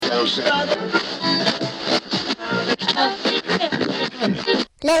Let's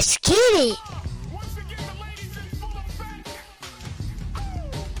get it.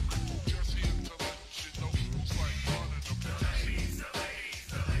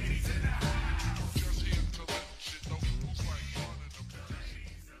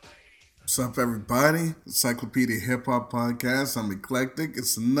 What's up, everybody? Encyclopedia Hip Hop Podcast. I'm Eclectic.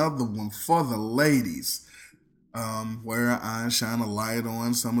 It's another one for the ladies, where I shine a light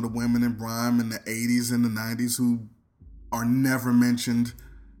on some of the women in rhyme in the 80s and the 90s who are never mentioned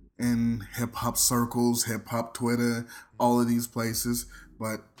in hip hop circles, hip hop Twitter, all of these places.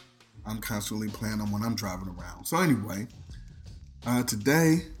 But I'm constantly playing them when I'm driving around. So anyway,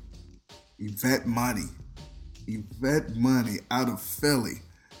 today, Y-Vette Money. Y-Vette Money out of Philly.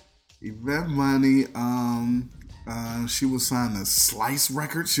 Y-Vette Money, she was signed to Slice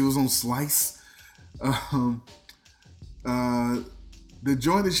Records. She was on Slice. The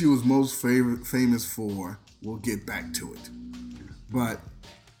joint that she was most famous for, we'll get back to it. But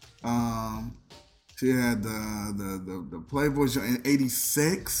she had the Playboy joint in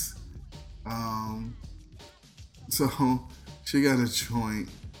 '86. So she got a joint,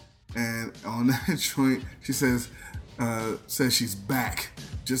 and on that joint, she says she's back.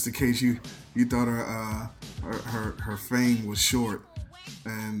 Just in case you thought her fame was short,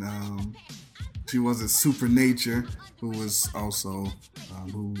 and she wasn't Supernature, who was also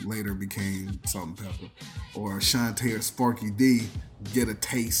who later became Salt and Pepper, or Shantae or Sparky D. Get a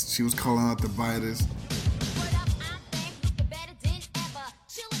Taste. She was calling out the biters.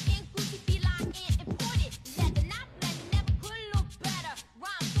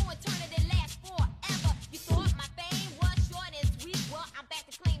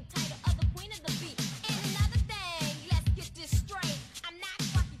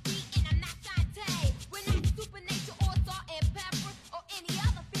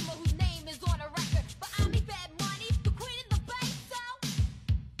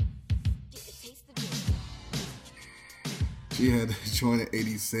 She had joined in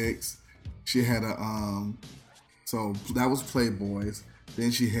 '86. She had so that was Playboys. Then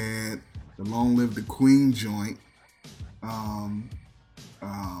she had the Long Live the Queen joint,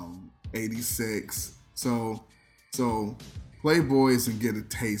 '86. So Playboys and Get a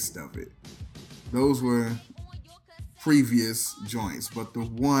Taste of It. Those were previous joints, but the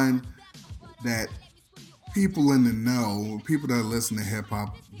one that people in the know, people that listen to hip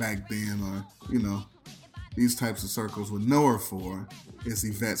hop back then, or these types of circles would know her for, is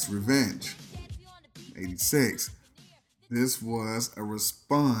Yvette's Revenge, '86. This was a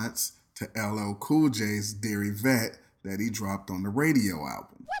response to LL Cool J's Dear Yvette that he dropped on the radio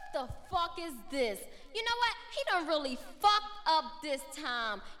album. What the fuck is this? You know what? He done really fucked up this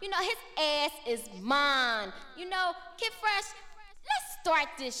time. His ass is mine. Kid Fresh, let's start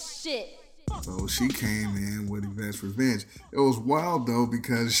this shit. So she came in with Yvette's Revenge. It was wild though,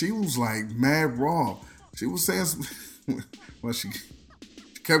 because she was like mad raw. She was saying some, well, she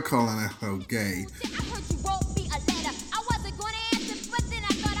kept calling her gay. I heard you wrote me a letter. I wasn't gonna answer, but then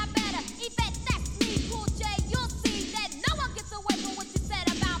I thought I better. Yvette, that's me, Cool J. You'll see that no one gets away from what you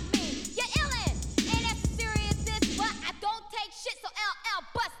said about me. You're illin', and that's serious this, but I don't take shit, so LL,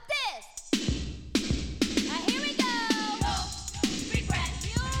 bust this. Now here we go. Don't regret.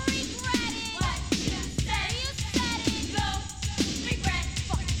 You regret it. What you said. You said it. Don't regret.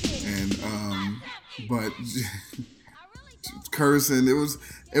 Fuck it. And but cursing, it was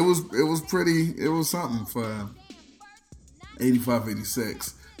pretty, it was something for 85,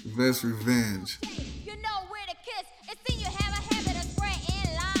 86. Yvette's Revenge. You know where to kiss. It seems you have a habit of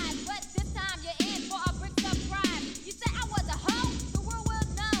spreading lies, but this time you're in for a big surprise. You said I was a hoe, the world will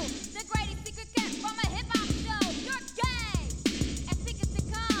know. The greatest secret kept from a hip hop show. You're gay, and secrets to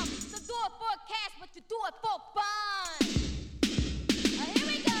come. So do it for cash, but you do it for fun. Here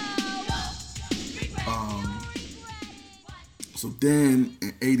we go. So then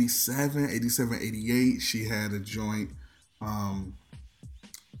in 87, 88, she had a joint, Gonna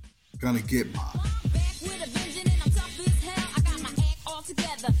Get Mine. Back with a vengeance and I'm tough as hell. I got my act all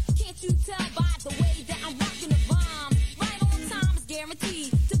together. Can't you tell by the way that I'm rocking the bomb? Right on time is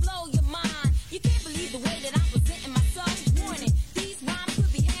guaranteed to blow your mind. You can't believe the way that I'm presenting myself. Warning, these rhymes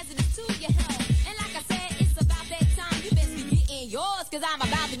could be hazardous to your health. And like I said, it's about that time. You best be getting yours, cause I'm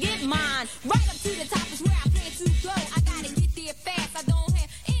about to get mine. Right up to the top is where I plan to go. I gotta get there fast. I don't have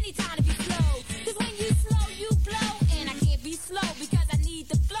any time to be slow. Cause when you slow, you blow. And I can't be slow because I need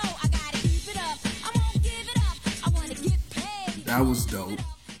the flow. I gotta keep it up. I won't give it up. I wanna get paid. That was dope.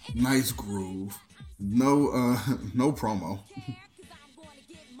 Nice groove. No promo.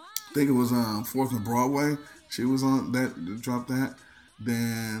 I think it was 4th and Broadway. She was on that, dropped that.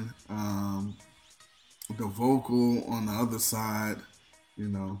 Then the vocal on the other side, you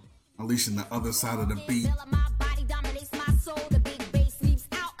know, unleashing the other side of the beat. My body dominates my soul. The big bass leaps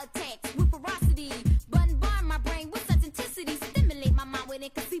out attacks with ferocity. Bun my brain with such intensity. Stimulate my mind with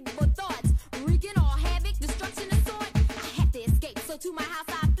inconceivable thoughts. Wreaking all havoc, destruction and sword. I have to escape, so to my house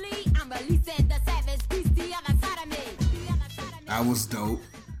I flee. I'm releasing the savage beast, the other side of me. That was dope.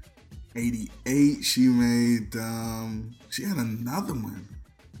 88, she made, she had another one.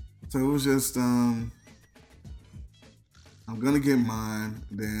 So it was just, I'm gonna get mine,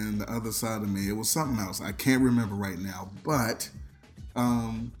 then the other side of me. It was something else. I can't remember right now. But,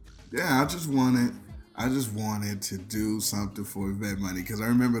 yeah, I just wanted to do something for Y-Vette Money. Because I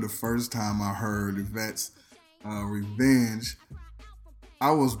remember the first time I heard Yvette's Revenge,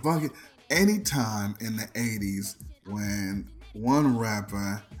 I was bugging. Anytime in the 80s when one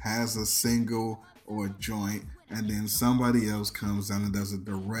rapper has a single or a joint and then somebody else comes down and does a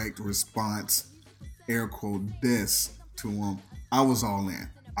direct response, air quote, diss to him, I was all in.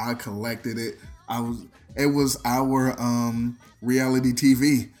 I collected it. It was our reality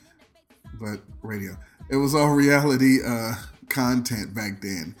TV, but radio. It was all reality content back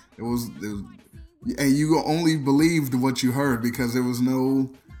then. It was, and you only believed what you heard because there was no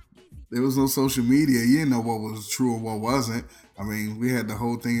social media. You didn't know what was true or what wasn't. I mean, we had the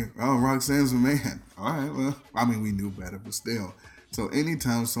whole thing, oh, Roxanne's a man. All right, well, I mean, we knew better, but still. So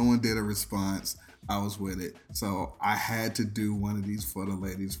anytime someone did a response, I was with it. So I had to do one of these for the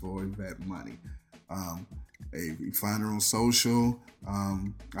ladies for Y-Vette Money. Hey, you find her on social.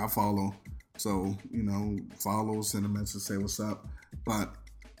 I follow. So, you know, follow, send a message, say what's up. But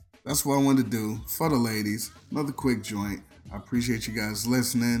that's what I wanted to do for the ladies. Another quick joint. I appreciate you guys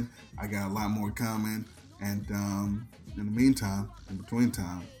listening. I got a lot more coming. And in the meantime, in between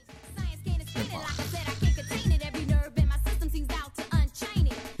time, hip hop.